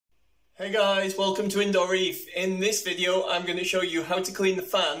Hey guys, welcome to Indoor Reef. In this video, I'm going to show you how to clean the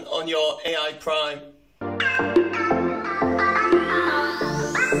fan on your AI Prime.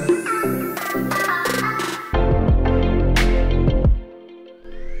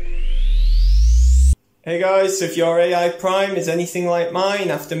 Hey guys, so if your AI Prime is anything like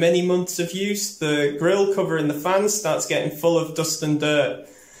mine, after many months of use, the grill covering the fan starts getting full of dust and dirt.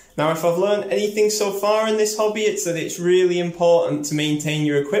 Now, if I've learned anything so far in this hobby, it's that it's really important to maintain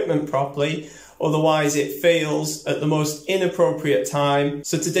your equipment properly, otherwise it fails at the most inappropriate time.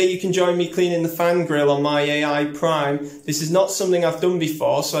 So today you can join me cleaning the fan grill on my AI Prime. This is not something I've done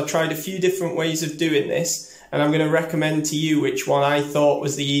before, so I tried a few different ways of doing this, and I'm going to recommend to you which one I thought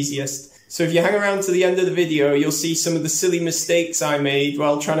was the easiest. So if you hang around to the end of the video, you'll see some of the silly mistakes I made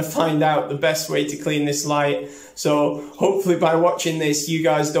while trying to find out the best way to clean this light. So hopefully by watching this, you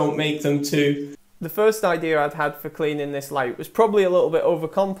guys don't make them too. The first idea I'd had for cleaning this light was probably a little bit over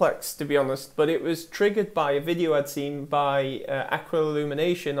complex, to be honest, but it was triggered by a video I'd seen by Aqua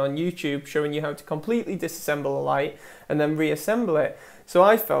Illumination on YouTube showing you how to completely disassemble a light and then reassemble it. So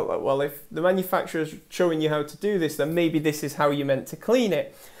I felt like, well, if the manufacturer's showing you how to do this, then maybe this is how you're meant to clean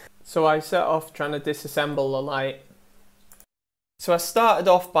it. So I set off trying to disassemble the light. So I started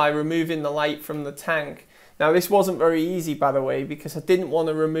off by removing the light from the tank. Now this wasn't very easy, by the way, because I didn't want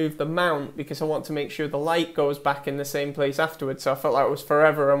to remove the mount because I want to make sure the light goes back in the same place afterwards. So I felt like it was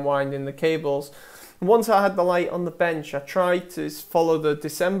forever unwinding the cables. And once I had the light on the bench, I tried to follow the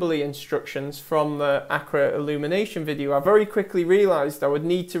disassembly instructions from the Aqua Illumination video. I very quickly realized I would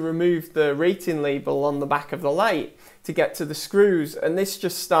need to remove the rating label on the back of the light to get to the screws, and this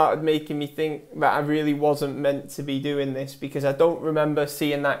just started making me think that I really wasn't meant to be doing this because I don't remember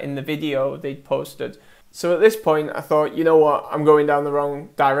seeing that in the video they'd posted. So at this point I thought, you know what, I'm going down the wrong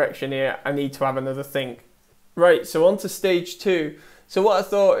direction here, I need to have another think. Right, so on to stage 2. So what I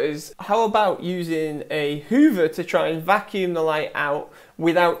thought is, how about using a hoover to try and vacuum the light out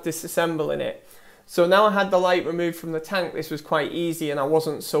without disassembling it? So now I had the light removed from the tank, this was quite easy and I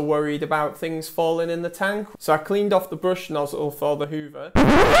wasn't so worried about things falling in the tank. So I cleaned off the brush nozzle for the hoover.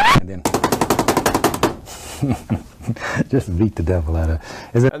 And then just beat the devil out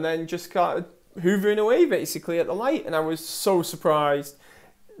of it. And then just started hoovering away basically at the light, and I was so surprised.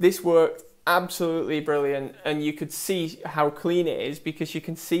 This worked absolutely brilliant, and you could see how clean it is because you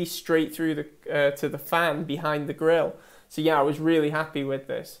can see straight through the to the fan behind the grill. So yeah, I was really happy with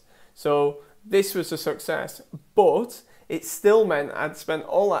this. So this was a success, but it still meant I'd spent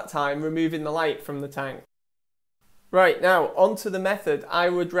all that time removing the light from the tank. Right, now onto the method I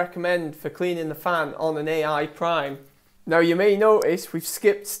would recommend for cleaning the fan on an AI Prime. Now you may notice we've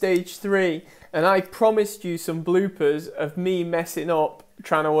skipped stage 3, and I promised you some bloopers of me messing up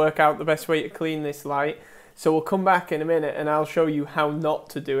trying to work out the best way to clean this light. So we'll come back in a minute and I'll show you how not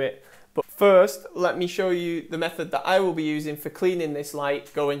to do it. But first, let me show you the method that I will be using for cleaning this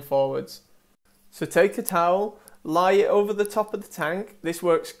light going forwards. So take a towel, lie it over the top of the tank. This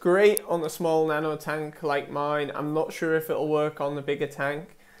works great on a small nano tank like mine. I'm not sure if it'll work on the bigger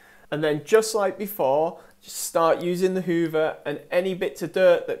tank. And then just like before, just start using the hoover, and any bits of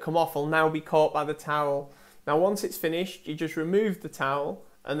dirt that come off will now be caught by the towel. Now once it's finished, you just remove the towel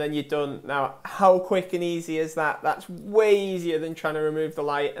and then you're done. Now how quick and easy is that? That's way easier than trying to remove the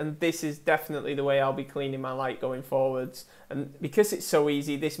light, and this is definitely the way I'll be cleaning my light going forwards. And because it's so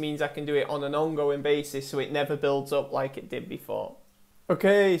easy, this means I can do it on an ongoing basis so it never builds up like it did before.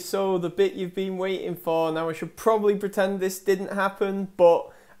 Okay, so the bit you've been waiting for. Now I should probably pretend this didn't happen,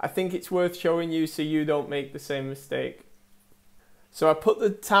 but I think it's worth showing you so you don't make the same mistake. So I put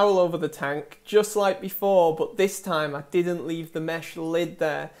the towel over the tank just like before, but this time I didn't leave the mesh lid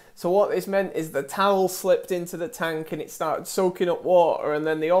there. So what this meant is the towel slipped into the tank and it started soaking up water, and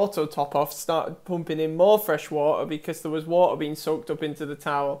then the auto top off started pumping in more fresh water because there was water being soaked up into the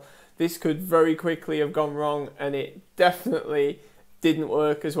towel. This could very quickly have gone wrong, and it definitely didn't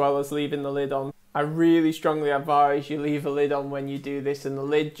work as well as leaving the lid on. I really strongly advise you leave a lid on when you do this, and the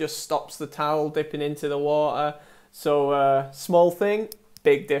lid just stops the towel dipping into the water. So small thing,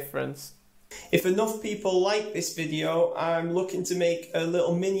 big difference. If enough people like this video, I'm looking to make a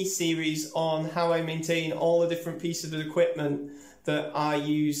little mini series on how I maintain all the different pieces of equipment that I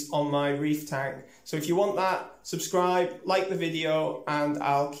use on my reef tank. So if you want that, subscribe, like the video, and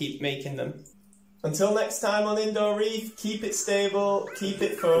I'll keep making them. Until next time on Indoor Reef, keep it stable, keep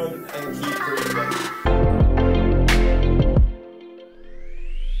it fun, and keep breathing.